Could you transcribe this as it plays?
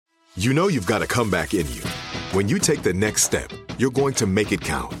You know you've got a comeback in you. When you take the next step, you're going to make it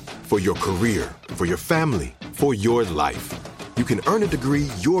count for your career, for your family, for your life. You can earn a degree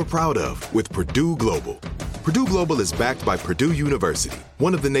you're proud of with Purdue Global. Purdue Global is backed by Purdue University,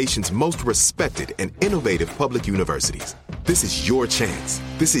 one of the nation's most respected and innovative public universities. This is your chance.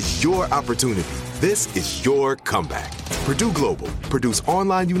 This is your opportunity. This is your comeback. Purdue Global, Purdue's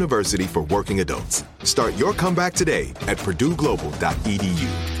online university for working adults. Start your comeback today at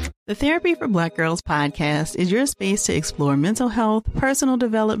purdueglobal.edu. The Therapy for Black Girls podcast is your space to explore mental health, personal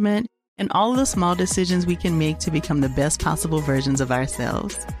development, and all of the small decisions we can make to become the best possible versions of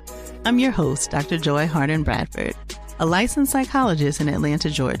ourselves. I'm your host, Dr. Joy Harden Bradford, a licensed psychologist in Atlanta,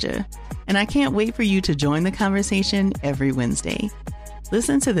 Georgia, and I can't wait for you to join the conversation every Wednesday.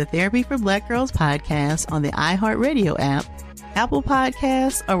 Listen to the Therapy for Black Girls podcast on the iHeartRadio app, Apple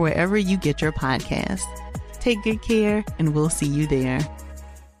Podcasts, or wherever you get your podcasts. Take good care, and we'll see you there.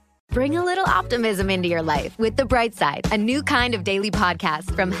 Bring a little optimism into your life with The Bright Side, a new kind of daily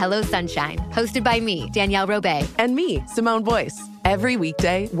podcast from Hello Sunshine, hosted by me, Danielle Robay. And me, Simone Boyce. Every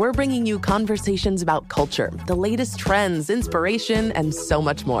weekday, we're bringing you conversations about culture, the latest trends, inspiration, and so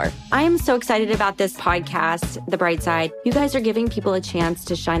much more. I am so excited about this podcast, The Bright Side. You guys are giving people a chance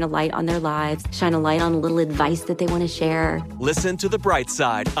to shine a light on their lives, shine a light on a little advice that they want to share. Listen to The Bright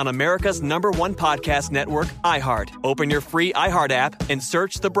Side on America's #1 podcast network, iHeart. Open your free iHeart app and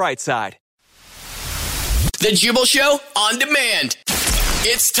search The Bright Side. The Jubal Show on demand.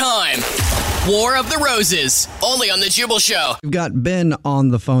 It's time. War of the Roses, only on The Jubal Show. We've got Ben on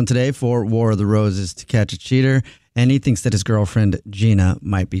the phone today for War of the Roses to catch a cheater, and he thinks that his girlfriend, Gina,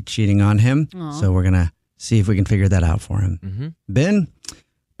 might be cheating on him. Aww. So we're going to see if we can figure that out for him. Mm-hmm. Ben,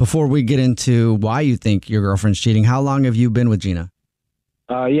 before we get into why you think your girlfriend's cheating, how long have you been with Gina?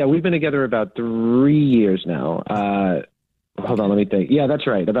 Yeah, we've been together about 3 years now. Hold on, let me think. Yeah, that's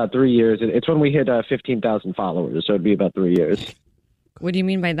right, about 3 years. It's when we hit 15,000 followers, so it'd be about 3 years. What do you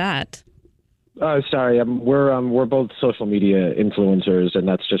mean by that? Sorry, we're both social media influencers, and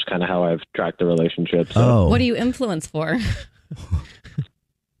that's just kind of how I've tracked the relationship. So. Oh. What do you influence for?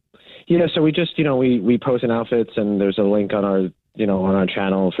 Yeah, so we just, we post in outfits, and there's a link on our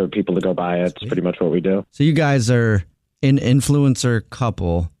channel for people to go buy it. It's pretty much what we do. So you guys are an influencer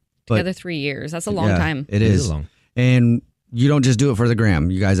couple. Together 3 years. That's a long time. It is long. And you don't just do it for the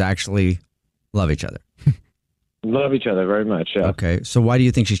gram. You guys actually love each other. Love each other very much, yeah. Okay, so why do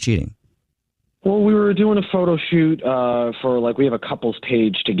you think she's cheating? Well, we were doing a photo shoot for, we have a couples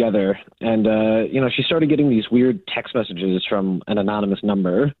page together, and, she started getting these weird text messages from an anonymous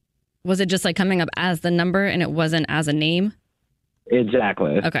number. Was it just, coming up as the number and it wasn't as a name?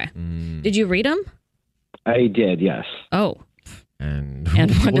 Exactly. Okay. Did you read them? I did, yes. Oh. And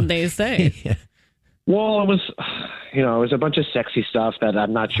what did they say? Yeah. Well, it was a bunch of sexy stuff that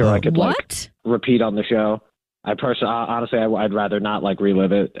I'm not sure I could, repeat on the show. Honestly, I'd rather not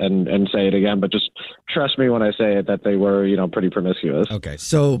relive it and say it again, but just trust me when I say it that they were, pretty promiscuous. Okay.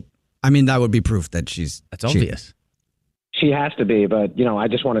 So, that would be proof that That's obvious. She has to be, but, I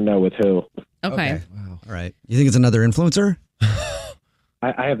just want to know with who. Okay. Wow. All right. You think it's another influencer?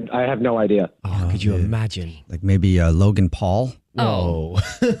 I have no idea. Oh, could you imagine? Like maybe Logan Paul? Oh.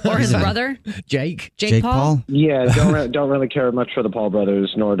 Or his brother? Jake Paul? Yeah, don't really care much for the Paul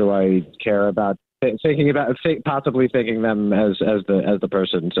brothers, nor do I care about possibly thinking them as the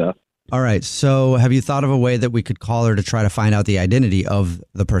person. So, all right. So, have you thought of a way that we could call her to try to find out the identity of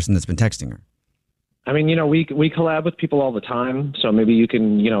the person that's been texting her? We collab with people all the time, so maybe you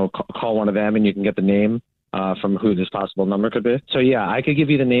can call one of them and you can get the name from who this possible number could be. So yeah, I could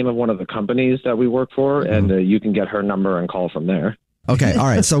give you the name of one of the companies that we work for, and you can get her number and call from there. Okay, all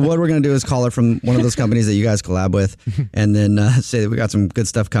right. So what we're going to do is call her from one of those companies that you guys collab with, and then say that we got some good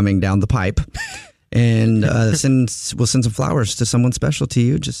stuff coming down the pipe. And we'll send some flowers to someone special to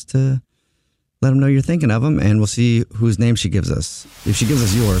you just to let them know you're thinking of them, and we'll see whose name she gives us. If she gives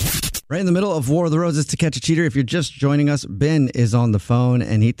us yours. Right in the middle of War of the Roses to catch a cheater. If you're just joining us, Ben is on the phone,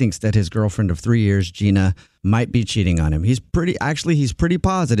 and he thinks that his girlfriend of 3 years, Gina, might be cheating on him. He's pretty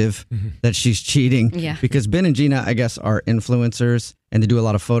positive that she's cheating. Yeah. Because Ben and Gina, I guess, are influencers, and they do a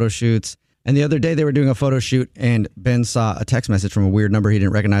lot of photo shoots. And the other day they were doing a photo shoot, and Ben saw a text message from a weird number he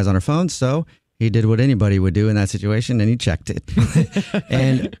didn't recognize on her phone, so he did what anybody would do in that situation, and he checked it.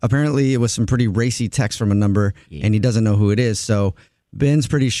 And apparently it was some pretty racy text from a number, and he doesn't know who it is. So Ben's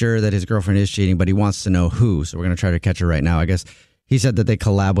pretty sure that his girlfriend is cheating, but he wants to know who. So we're going to try to catch her right now. I guess he said that they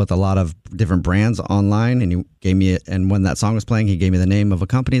collab with a lot of different brands online, and he gave me it. And when that song was playing, he gave me the name of a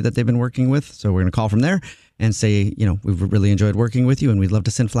company that they've been working with. So we're going to call from there and say, we've really enjoyed working with you, and we'd love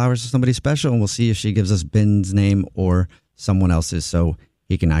to send flowers to somebody special, and we'll see if she gives us Ben's name or someone else's. So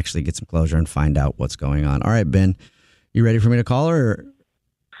he can actually get some closure and find out what's going on. All right, Ben, you ready for me to call her?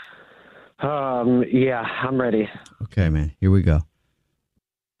 Yeah, I'm ready. Okay, man. Here we go.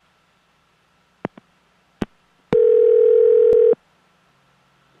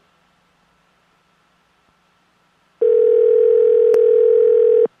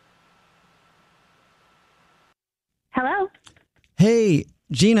 Hello. Hey,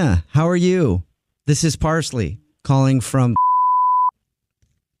 Gina, how are you? This is Parsley calling from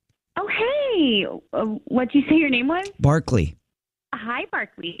Oh, hey. What'd you say your name was? Barkley. Hi,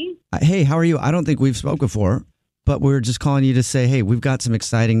 Barkley. Hey, how are you? I don't think we've spoke before, but we're just calling you to say, hey, we've got some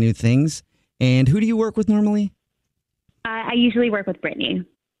exciting new things. And who do you work with normally? I usually work with Brittany.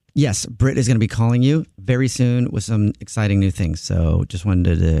 Yes, Britt is going to be calling you very soon with some exciting new things. So just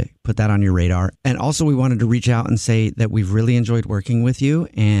wanted to put that on your radar. And also we wanted to reach out and say that we've really enjoyed working with you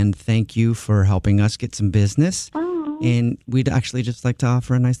and thank you for helping us get some business. Oh. And we'd actually just like to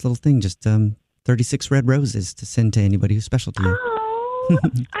offer a nice little thing, just 36 red roses to send to anybody who's special to you. Oh,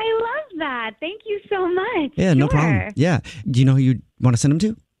 I love that. Thank you so much. Yeah, no problem. Yeah. Do you know who you want to send them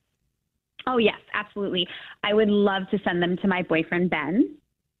to? Oh, yes, absolutely. I would love to send them to my boyfriend, Ben.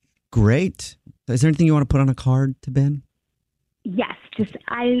 Great. Is there anything you want to put on a card to Ben? Yes, just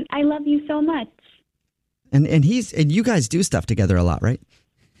I love you so much. And you guys do stuff together a lot, right?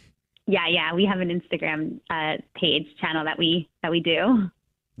 Yeah, we have an Instagram page channel that we do.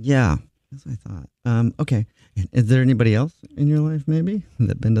 Yeah, that's what I thought. Okay. Is there anybody else in your life maybe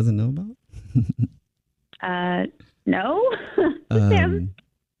that Ben doesn't know about? No. Him.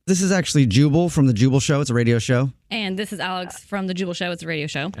 This is actually Jubal from the Jubal Show. It's a radio show. And this is Alex from the Jubal Show. It's a radio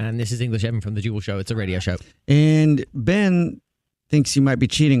show. And this is English Evan from the Jubal Show. It's a radio show. And Ben thinks you might be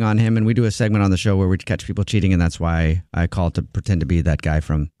cheating on him, and we do a segment on the show where we catch people cheating, and that's why I called to pretend to be that guy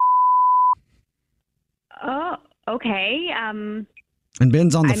from... Oh, okay. And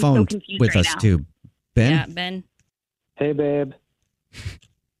Ben's on the I'm phone so confused with right us, now. too. Ben? Yeah, Ben. Hey, babe.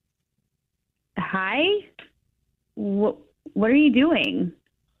 Hi. What are you doing?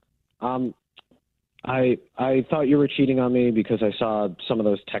 I thought you were cheating on me because I saw some of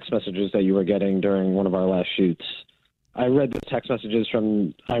those text messages that you were getting during one of our last shoots. I read those text messages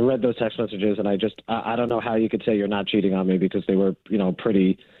and I don't know how you could say you're not cheating on me because they were,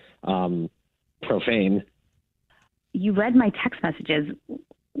 pretty profane. You read my text messages.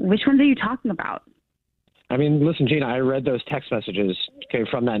 Which ones are you talking about? I mean, listen, Gina, I read those text messages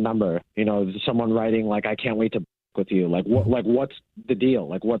from that number. Someone writing like, "I can't wait to with you." Like, what's the deal?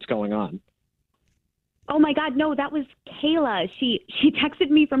 Like, what's going on? Oh my God, no, that was Kayla. She texted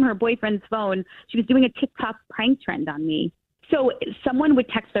me from her boyfriend's phone. She was doing a TikTok prank trend on me. So someone would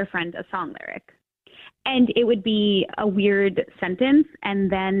text their friend a song lyric, and it would be a weird sentence,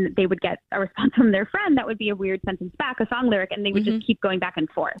 and then they would get a response from their friend that would be a weird sentence back, a song lyric, and they would just keep going back and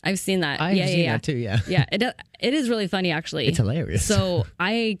forth. I've seen that. I've seen that too, yeah. Yeah, it is really funny, actually. It's hilarious. So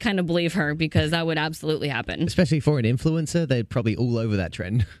I kind of believe her because that would absolutely happen. Especially for an influencer, they're probably all over that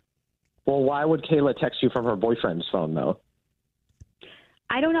trend. Well, why would Kayla text you from her boyfriend's phone, though?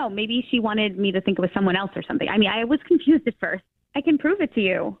 I don't know. Maybe she wanted me to think it was someone else or something. I mean, I was confused at first. I can prove it to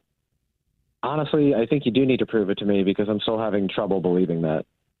you. Honestly, I think you do need to prove it to me because I'm still having trouble believing that.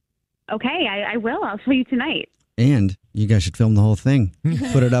 Okay, I will. I'll show you tonight. And you guys should film the whole thing.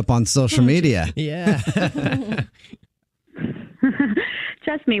 Put it up on social media. Yeah.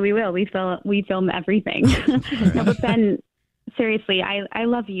 Trust me, we will. We film everything. No, but Ben, seriously, I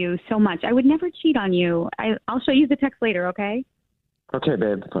love you so much. I would never cheat on you. I'll show you the text later, okay? Okay,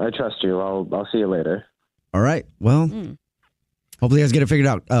 babe. I trust you. I'll see you later. All right. Well, hopefully you guys get it figured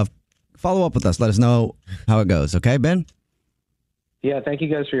out. Follow up with us. Let us know how it goes. Okay, Ben? Yeah, thank you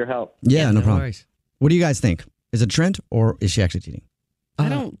guys for your help. Yeah, no problem. Worries. What do you guys think? Is it Trent or is she actually cheating? I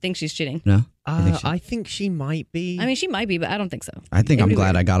don't think she's cheating. No? I think she might be. I mean, she might be, but I don't think so. I think I'm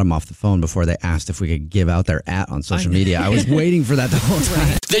glad I got them off the phone before they asked if we could give out their on social media. I was waiting for that the whole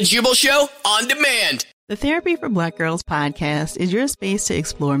time. The Jubal Show on demand. The Therapy for Black Girls podcast is your space to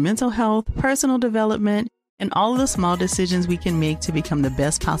explore mental health, personal development, and all of the small decisions we can make to become the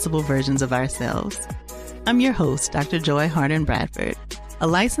best possible versions of ourselves. I'm your host, Dr. Joy Harden Bradford, a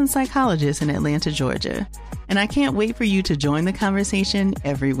licensed psychologist in Atlanta, Georgia, and I can't wait for you to join the conversation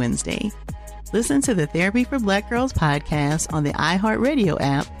every Wednesday. Listen to the Therapy for Black Girls podcast on the iHeartRadio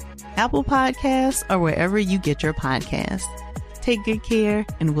app, Apple Podcasts, or wherever you get your podcasts. Take good care,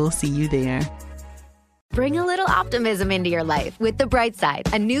 and we'll see you there. Bring a little optimism into your life with The Bright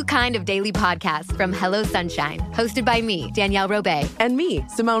Side, a new kind of daily podcast from Hello Sunshine, hosted by me, Danielle Robay. And me,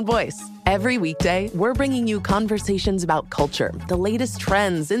 Simone Boyce. Every weekday, we're bringing you conversations about culture, the latest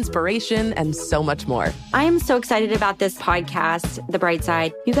trends, inspiration, and so much more. I am so excited about this podcast, The Bright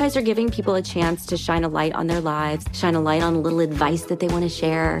Side. You guys are giving people a chance to shine a light on their lives, shine a light on a little advice that they want to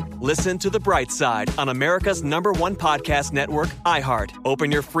share. Listen to The Bright Side on America's #1 podcast network, iHeart.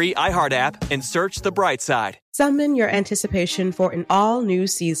 Open your free iHeart app and search The Bright Side. Summon your anticipation for an all-new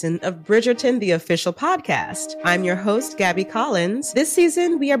season of Bridgerton, the official podcast. I'm your host, Gabby Collins. This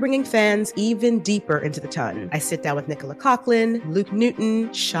season, we are bringing fans even deeper into the ton. I sit down with Nicola Coughlan, Luke Newton,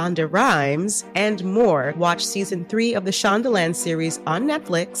 Shonda Rhimes, and more. Watch season 3 of the Shondaland series on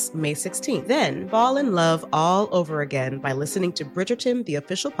Netflix, May 16th. Then fall in love all over again by listening to Bridgerton, the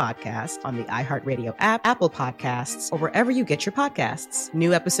official podcast on the iHeartRadio app, Apple Podcasts, or wherever you get your podcasts.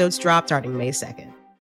 New episodes drop starting May 2nd.